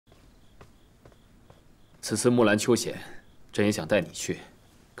此次木兰秋险，朕也想带你去，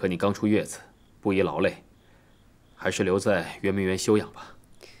可你刚出月子，不宜劳累，还是留在圆明园休养吧。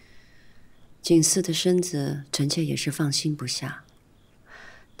景四的身子，臣妾也是放心不下。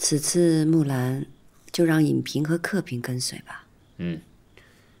此次木兰就让尹嫔和客嫔跟随吧。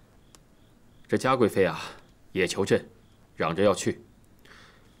这嘉贵妃啊，也求朕，嚷着要去，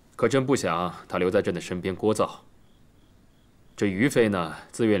可朕不想她留在朕的身边聒噪。这于妃呢，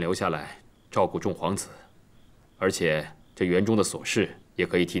自愿留下来照顾众皇子，而且这园中的琐事也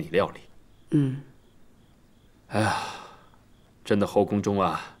可以替你料理。哎呀，朕的后宫中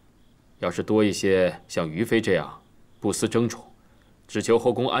啊，要是多一些像于妃这样不思争宠，只求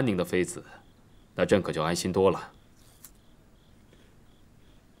后宫安宁的妃子，那朕可就安心多了。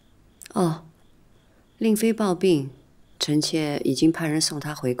哦，令妃抱病，臣妾已经派人送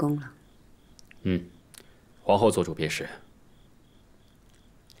她回宫了。皇后做主便是。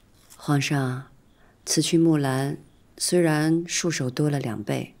皇上，此去木兰虽然束手多了2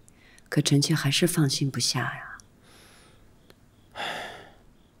倍，可臣妾还是放心不下呀。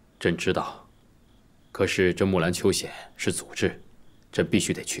朕知道，可是这木兰秋险是祖制，朕必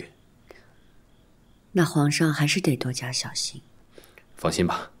须得去。那皇上还是得多加小心。放心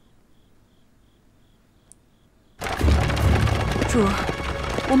吧。主，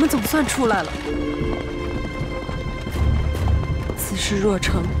我们总算出来了。此事若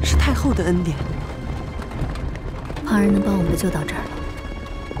成，是太后的恩典。旁人能帮我们的就到这儿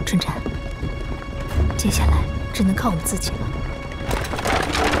了。春蝉，接下来只能靠我们自己了。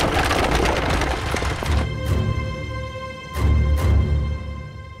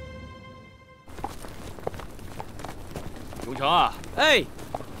永成啊，哎，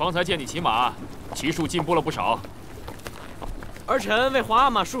方才见你骑马，骑术进步了不少。儿臣为皇阿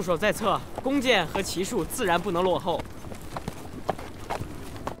玛束手在侧，弓箭和骑术自然不能落后。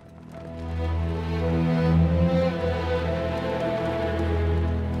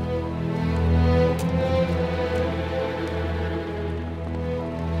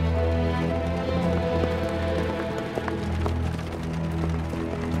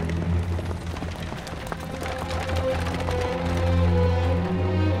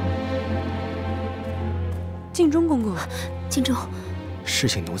敬忠公公，敬忠，事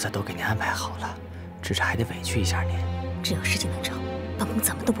情奴才都给您安排好了，只是还得委屈一下您。只要事情能成，本宫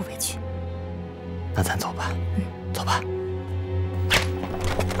怎么都不委屈。那咱走吧，走吧。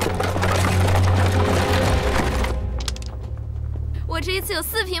我这一次有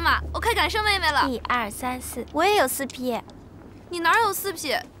4匹马，我快赶上妹妹了。1、2、3、4，我也有4匹。你哪有4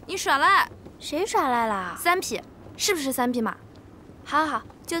匹？你耍赖！谁耍赖啦？3匹，是不是3匹马？好好，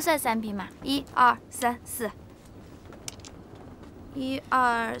就算3匹马。1、2、3、4。1、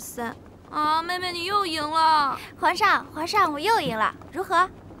2、3。啊，妹妹你又赢了！皇上，我又赢了，如何？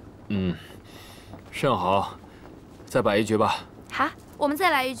甚好，再摆一局吧。好，我们再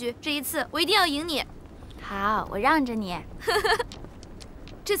来一局，这一次我一定要赢你。好，我让着你。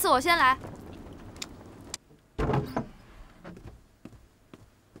这次我先来。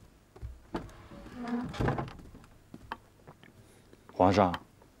皇上，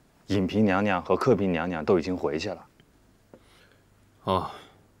尹嫔娘娘和客嫔娘娘都已经回去了。哦，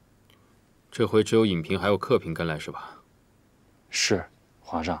这回只有尹嫔还有客嫔跟来是吧？是，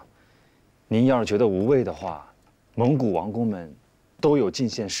皇上，您要是觉得无味的话，蒙古王公们都有进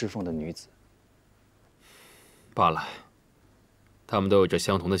献侍奉的女子。罢了，他们都有着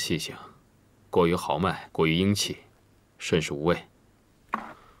相同的气性，过于豪迈，过于英气，甚是无味。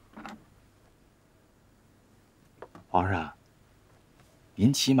皇上，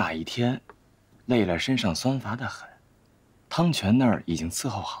您骑马1天，累了，身上酸乏得很。汤泉那儿已经伺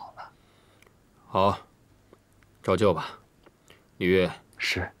候好了。好，照旧吧。李玥，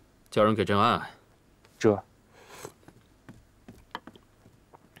是，叫人给朕按按。这。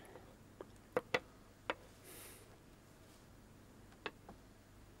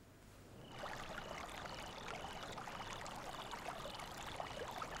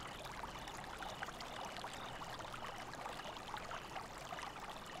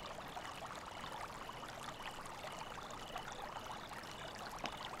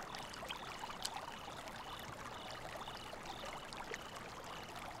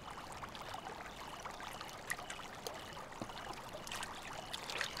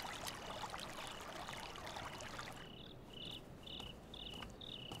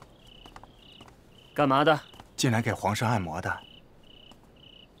干嘛的？进来给皇上按摩的。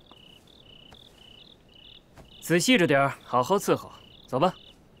仔细着点儿，好好伺候。走吧。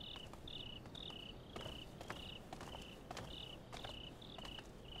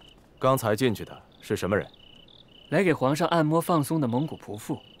刚才进去的是什么人？来给皇上按摩放松的蒙古仆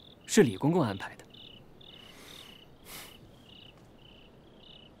妇，是李公公安排的。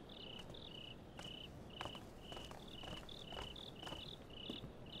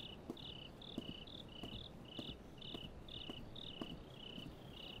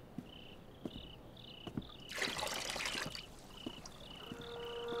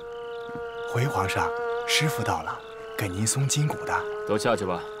回皇上，师傅到了，给您松筋骨的。都下去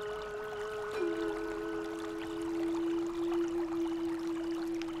吧。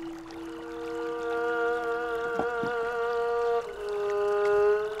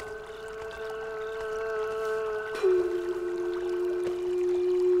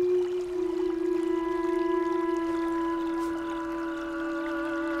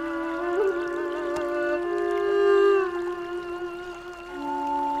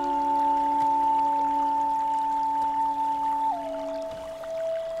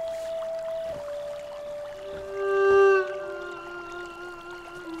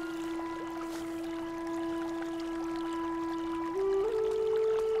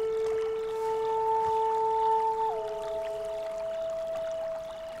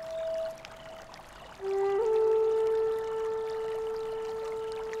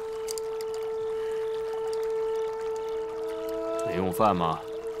没用饭吗？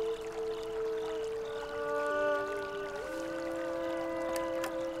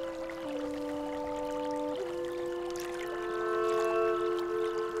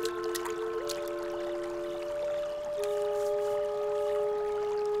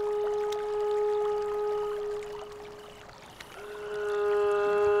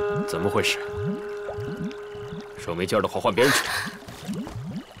怎么回事？手没劲儿的话，换别人去。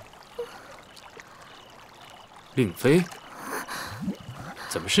令妃。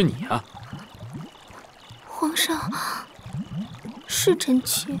 怎么是你啊？皇上，是臣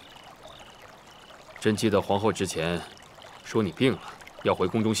妾。朕记得皇后之前说你病了，要回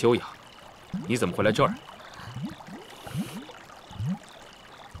宫中休养，你怎么会来这儿？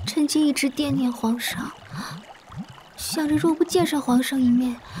臣妾一直惦念皇上，想着若不见上皇上一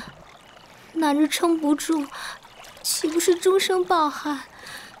面，哪日撑不住，岂不是终生抱憾？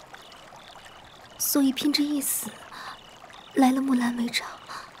所以拼着一死，来了木兰围场。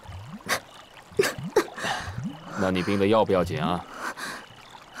 那你病得要不要紧啊？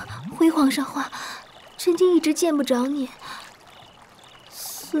回皇上话，臣妾一直见不着你，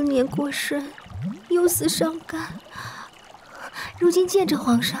思念过深，忧思伤肝。如今见着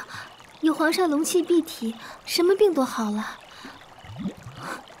皇上，有皇上龙气蔽体，什么病都好了。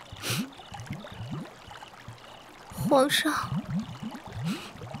皇上，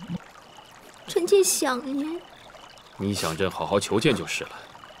臣妾想您。你想朕好好求见就是了，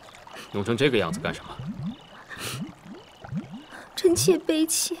弄成这个样子干什么？ 臣妾悲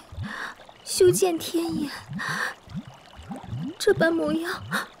切，修见天颜，这般模样，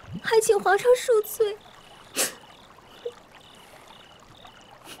还请皇上恕罪。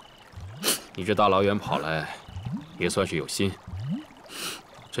你这大老远跑来，也算是有心。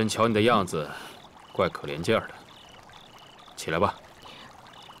朕瞧你的样子，怪可怜劲儿的。起来吧。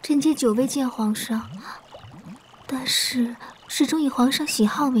臣妾久未见皇上，但是始终以皇上喜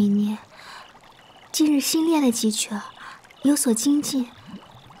好为念。今日新练了几曲儿。 有所精进，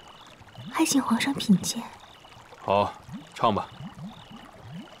还请皇上品鉴。好，唱吧。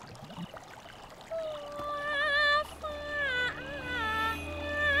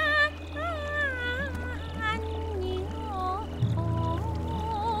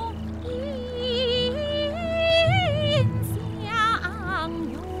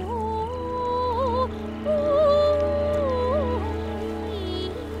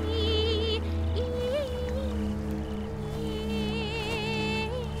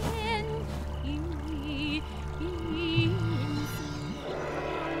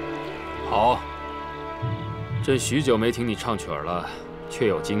好，朕许久没听你唱曲儿了，确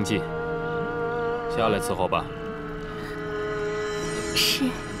有精进。下来伺候吧。是。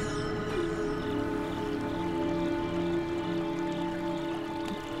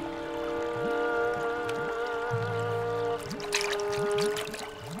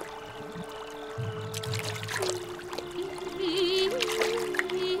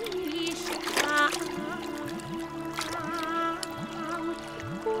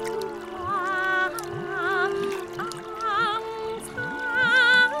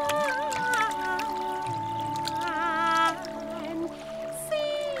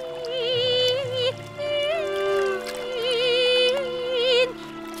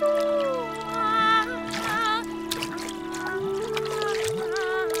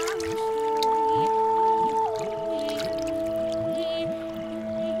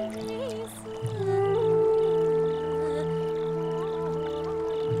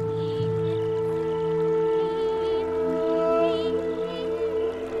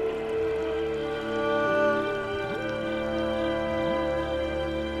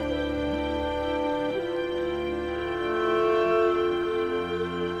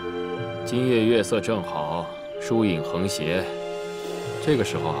今夜月色正好，疏影横斜。这个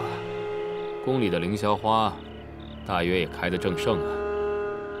时候啊，宫里的凌霄花，大约也开得正盛啊。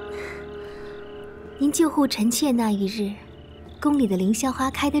您救护臣妾那一日，宫里的凌霄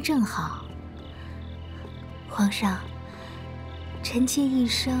花开得正好。皇上，臣妾一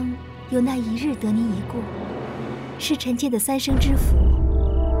生有那一日得您一顾，是臣妾的3生之福。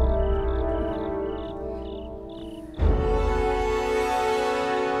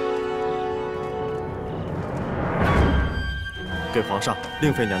给皇上、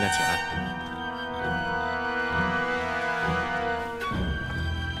令妃娘娘请安。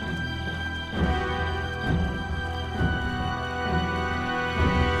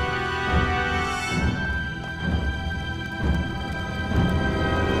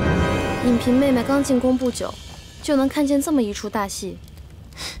影嫔妹妹刚进宫不久，就能看见这么一出大戏，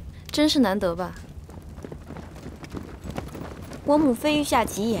真是难得吧？我母妃御下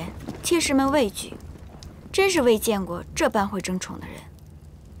极严，妾室们畏惧。 真是未见过这般会争宠的人。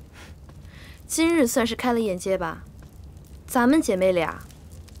今日算是开了眼界吧，咱们姐妹俩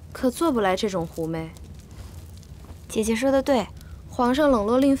可做不来这种狐媚。姐姐说的对，皇上冷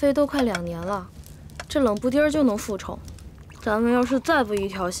落令妃都快2年了，这冷不丁儿就能复宠，咱们要是再不一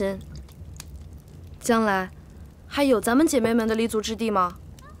条心，将来还有咱们姐妹们的立足之地吗？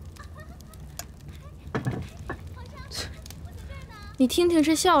你听听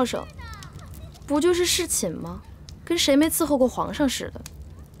这笑声。 不就是侍寝吗？跟谁没伺候过皇上似的。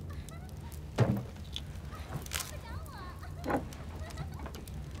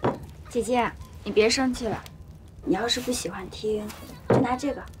姐姐，你别生气了。你要是不喜欢听，就拿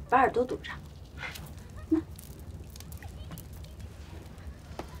这个把耳朵堵上。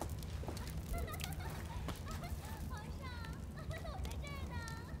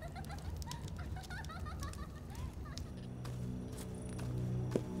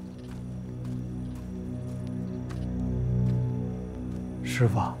师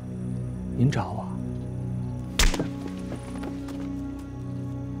傅，您找我。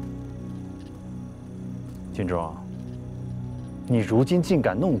郡主，你如今竟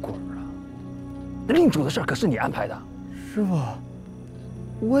敢弄鬼啊！令主的事可是你安排的。师傅，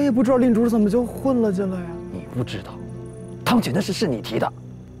我也不知道令主怎么就混了进来呀。你不知道，汤泉的事是你提的。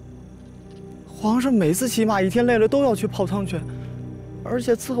皇上每次骑马1天累了都要去泡汤泉，而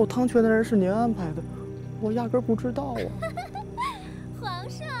且伺候汤泉的人是您安排的，我压根儿不知道啊。皇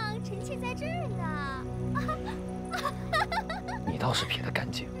上，臣妾在这儿呢。你倒是撇得干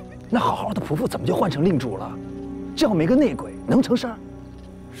净，那好好的仆妇怎么就换成令主了？这要没个内鬼，能成事儿？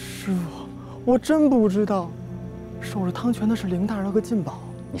师傅，我真不知道，守着汤泉的是凌大人和晋宝。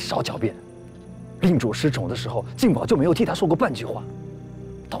你少狡辩，令主失宠的时候，晋宝就没有替他说过半句话，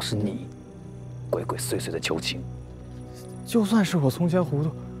倒是你，鬼鬼祟祟的求情。就算是我从前糊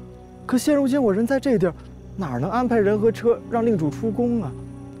涂，可现如今我人在这地儿。 哪能安排人和车让令主出宫啊？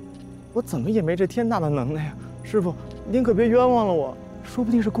我怎么也没这天大的能耐呀！师傅，您可别冤枉了我，说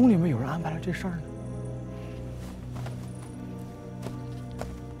不定是宫里面有人安排了这事儿呢。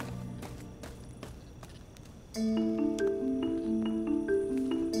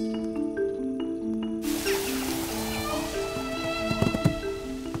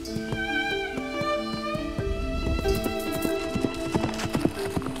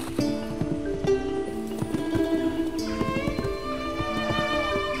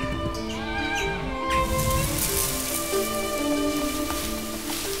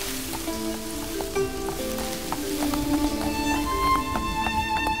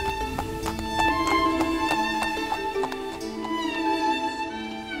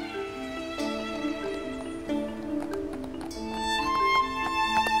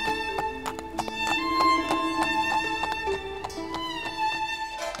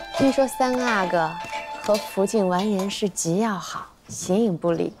听说三阿哥和福晋完人是极要好，形影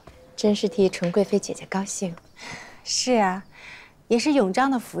不离，真是替纯贵妃姐姐高兴。是啊，也是永璋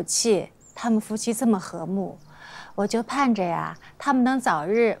的福气，他们夫妻这么和睦，我就盼着呀，他们能早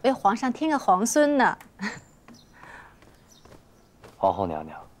日为皇上添个皇孙呢。皇后娘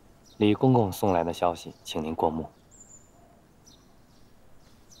娘，李公公送来的消息，请您过目。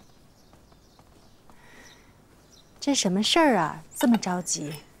这什么事儿啊？这么着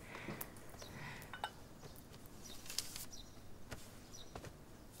急？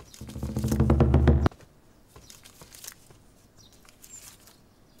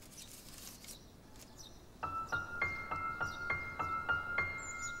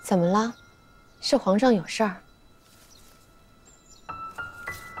怎么了？是皇上有事儿？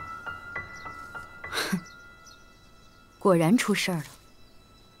果然出事儿了。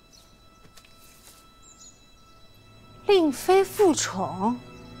令妃复宠？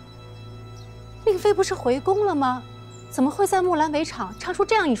令妃不是回宫了吗？怎么会在木兰围场唱出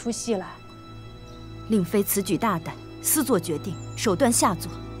这样一出戏来？令妃此举大胆，私做决定，手段下作，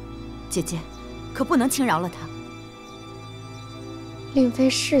姐姐可不能轻饶了她。令妃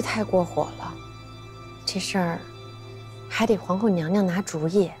是太过火了，这事儿还得皇后娘娘拿主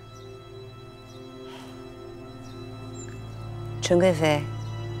意。纯贵妃，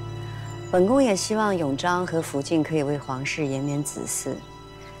本宫也希望永璋和福晋可以为皇室延绵子嗣，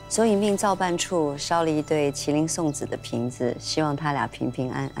所以命造办处烧了一对麒麟送子的瓶子，希望他俩平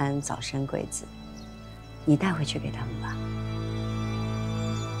平安安，早生贵子。你带回去给他们吧。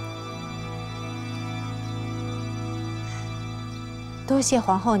多谢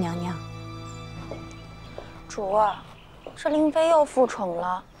皇后娘娘。主儿，这令妃又复宠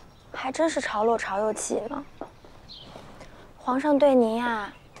了，还真是潮落潮又起呢。皇上对您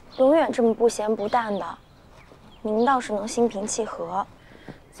呀，永远这么不咸不淡的，您倒是能心平气和。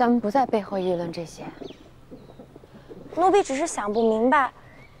咱们不在背后议论这些。奴婢只是想不明白，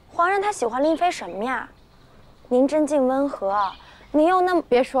皇上他喜欢令妃什么呀？您真静温和，您又那么……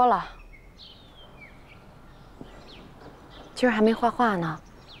别说了，今儿还没画画呢，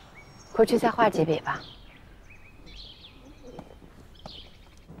回去再画几笔吧。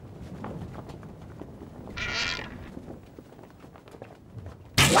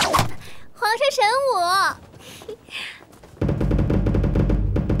皇上神武。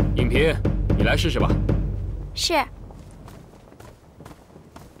影嫔，你来试试吧。是。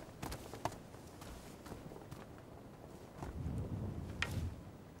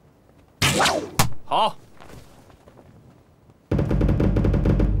好。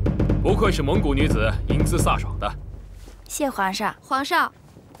不愧是蒙古女子，英姿飒爽的。谢皇上。皇上，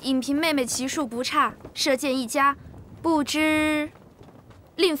影嫔妹妹骑术不差，射箭一家，不知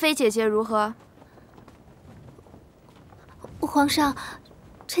令妃姐姐如何？皇上，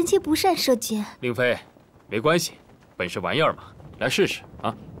臣妾不善射箭。令妃，没关系，本是玩意儿嘛，来试试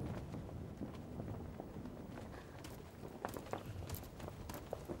啊。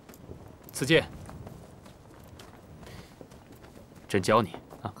此剑，朕教你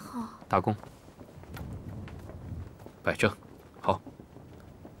啊。好。大弓，摆正，好，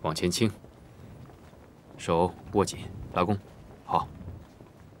往前倾，手握紧，拉弓，好，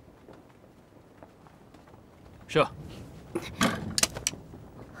射。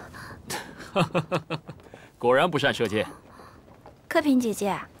果然不善射箭。柯嫔姐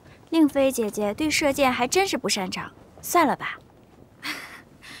姐，令妃姐姐对射箭还真是不擅长，算了吧。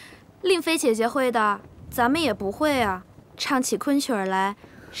令妃姐姐会的，咱们也不会啊。唱起昆曲儿来，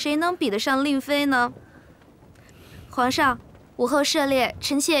谁能比得上令妃呢？皇上，午后射猎，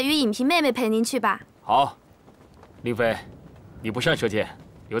臣妾与影嫔妹妹陪您去吧。好，令妃，你不善射箭，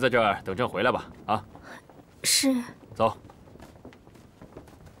留在这儿等朕回来吧。啊。是。走。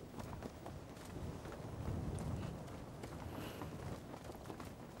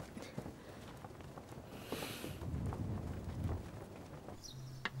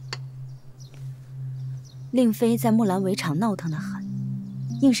令妃在木兰围场闹腾得很，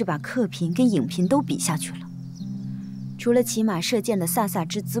硬是把客嫔跟影嫔都比下去了。除了骑马射箭的飒飒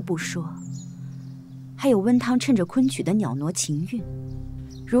之姿不说，还有温汤趁着昆曲的袅娜情韵，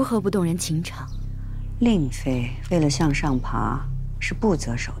如何不动人情场？令妃为了向上爬，是不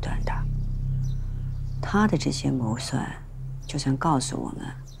择手段的。她的这些谋算，就算告诉我们，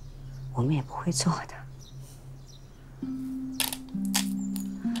我们也不会做的。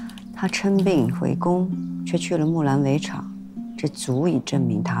她称病回宫，却去了木兰围场，这足以证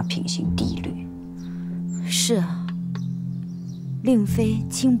明她品行低劣。是啊，令妃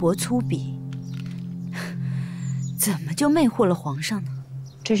轻薄粗鄙，怎么就魅惑了皇上呢？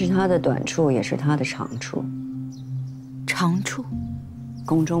这是她的短处，也是她的长处。长处，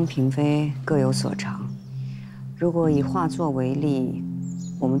宫中嫔妃各有所长。如果以画作为例，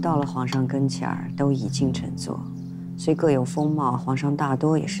我们到了皇上跟前儿，都以精成作，虽各有风貌，皇上大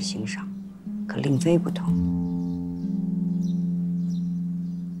多也是欣赏。可令妃不同。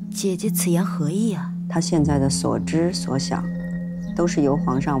姐姐此言何意啊？她现在的所知所想，都是由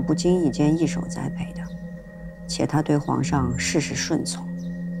皇上不经意间一手栽培的，且她对皇上事事顺从，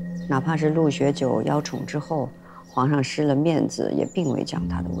哪怕是陆学久邀宠之后，皇上失了面子，也并未降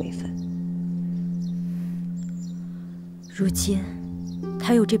她的位分。如今，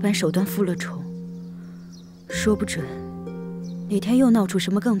她有这般手段复了宠，说不准哪天又闹出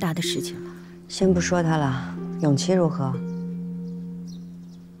什么更大的事情了。先不说她了，永琪如何？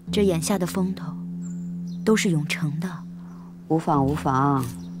这眼下的风头，都是永成的。无妨无妨，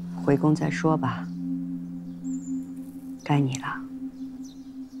回宫再说吧。该你了。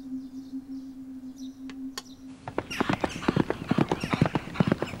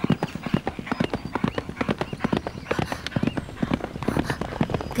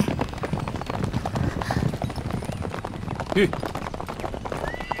去。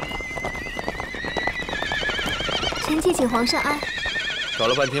臣妾请皇上安。找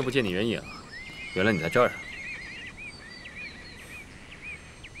了半天不见你人影，原来你在这儿啊！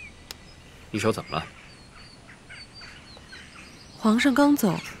你手怎么了？皇上刚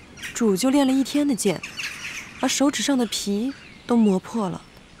走，主就练了一天的剑，把手指上的皮都磨破了。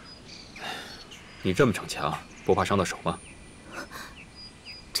你这么逞强，不怕伤到手吗？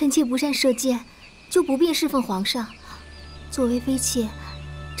臣妾不善射箭，就不便侍奉皇上。作为妃妾，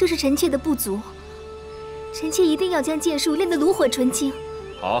这是臣妾的不足。臣妾一定要将剑术练得炉火纯青。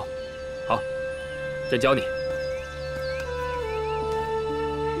好，好，朕教你。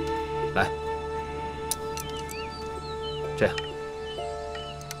来，这样。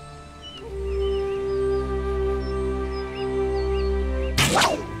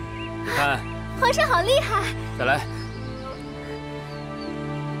你看，皇上好厉害！再来。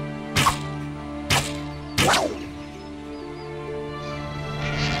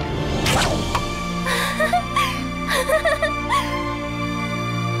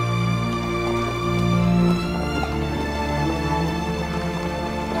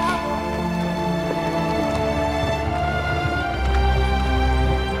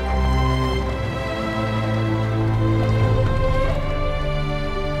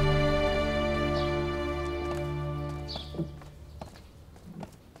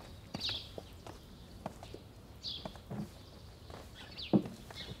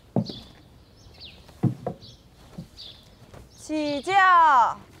起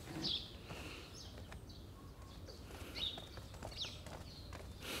驾！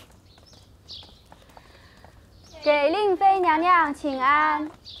给令妃娘娘请安。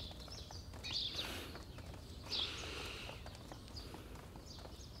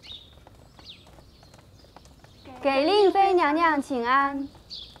给令妃娘娘请安。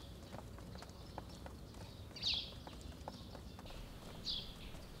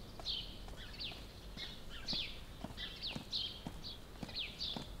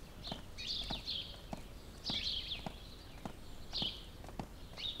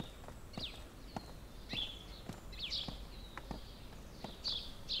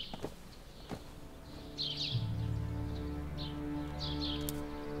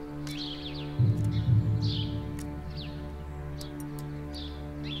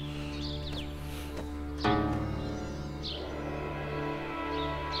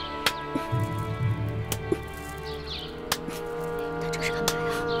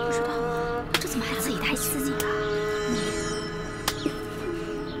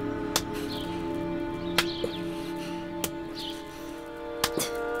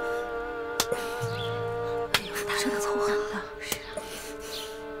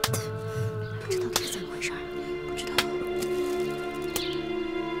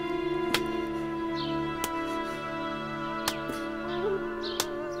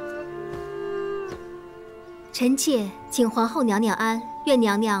臣妾请皇后娘娘安，愿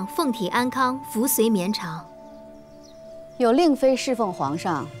娘娘凤体安康，福随绵长。有令妃侍奉皇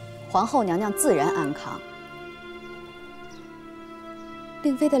上，皇后娘娘自然安康。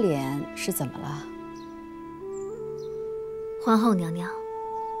令妃的脸是怎么了？皇后娘娘，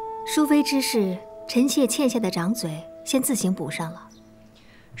淑妃之事，臣妾欠下的掌嘴，先自行补上了。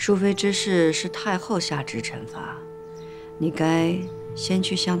淑妃之事是太后下旨惩罚，你该先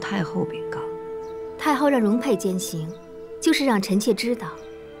去向太后禀告。太后让容佩监行，就是让臣妾知道，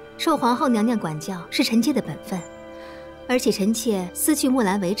受皇后娘娘管教是臣妾的本分，而且臣妾私去木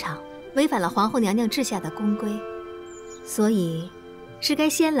兰围场，违反了皇后娘娘治下的宫规，所以是该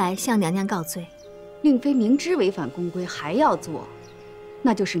先来向娘娘告罪。令妃明知违反宫规还要做，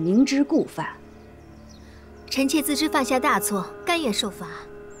那就是明知故犯。臣妾自知犯下大错，甘愿受罚。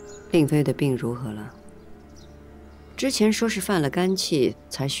令妃的病如何了？之前说是犯了肝气，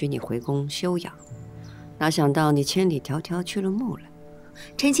才许你回宫休养。哪想到你千里迢迢去了木兰。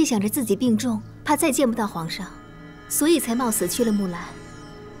臣妾想着自己病重，怕再见不到皇上，所以才冒死去了木兰。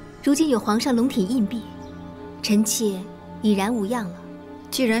如今有皇上龙体印币，臣妾已然无恙了。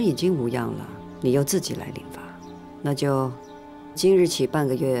既然已经无恙了，你又自己来领罚，那就今日起半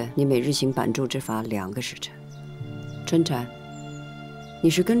个月，你每日行板柱之法2个时辰。春蝉，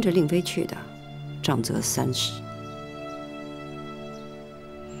你是跟着令妃去的，杖责30。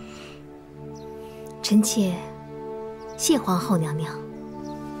臣妾谢皇后娘娘。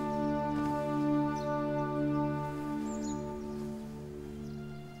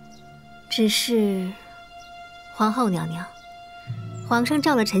只是，皇后娘娘，皇上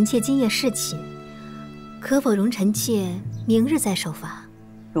召了臣妾今夜侍寝，可否容臣妾明日再受罚？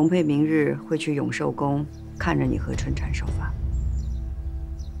容佩明日会去永寿宫看着你和春蝉受罚。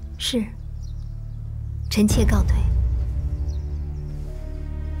是。臣妾告退。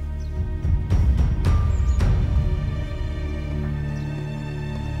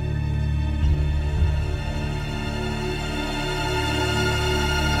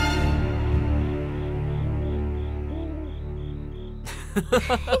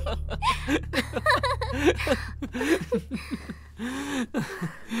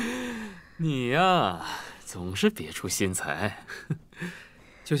你呀，总是别出心裁，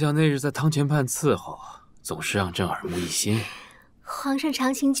就像那日在汤泉畔伺候，总是让朕耳目一新。皇上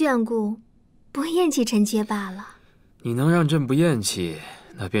长情眷顾，不厌弃臣妾罢了。你能让朕不厌弃，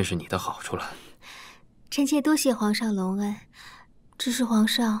那便是你的好处了。臣妾多谢皇上隆恩，只是皇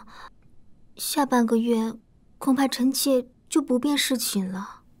上，下半个月恐怕臣妾就不便侍寝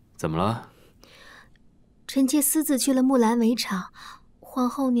了。怎么了？臣妾私自去了木兰围场，皇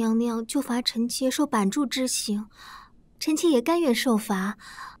后娘娘就罚臣妾受板柱之刑，臣妾也甘愿受罚，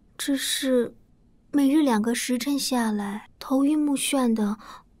只是每日2个时辰下来，头晕目眩的，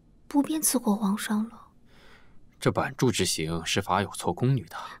不便伺候皇上了。这板柱之刑是罚有错宫女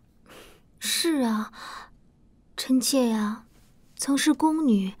的。是啊，臣妾呀，曾是宫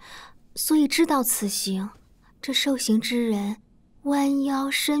女，所以知道此刑。这受刑之人，弯腰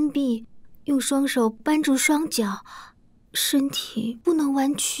伸臂，用双手扳住双脚，身体不能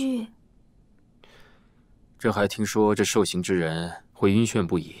弯曲。朕还听说这受刑之人会晕眩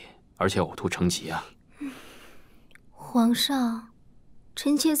不已，而且呕吐成疾啊。皇上，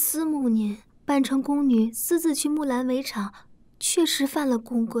臣妾思慕您扮成宫女私自去木兰围场，确实犯了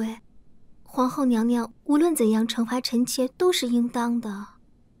宫规。皇后娘娘无论怎样惩罚臣妾都是应当的。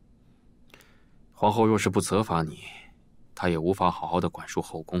皇后若是不责罚你，她也无法好好的管束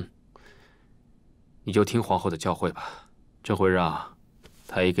后宫。你就听皇后的教诲吧，朕会让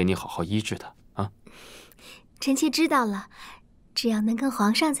太医给你好好医治的啊。臣妾知道了，只要能跟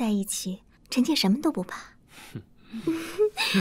皇上在一起，臣妾什么都不怕。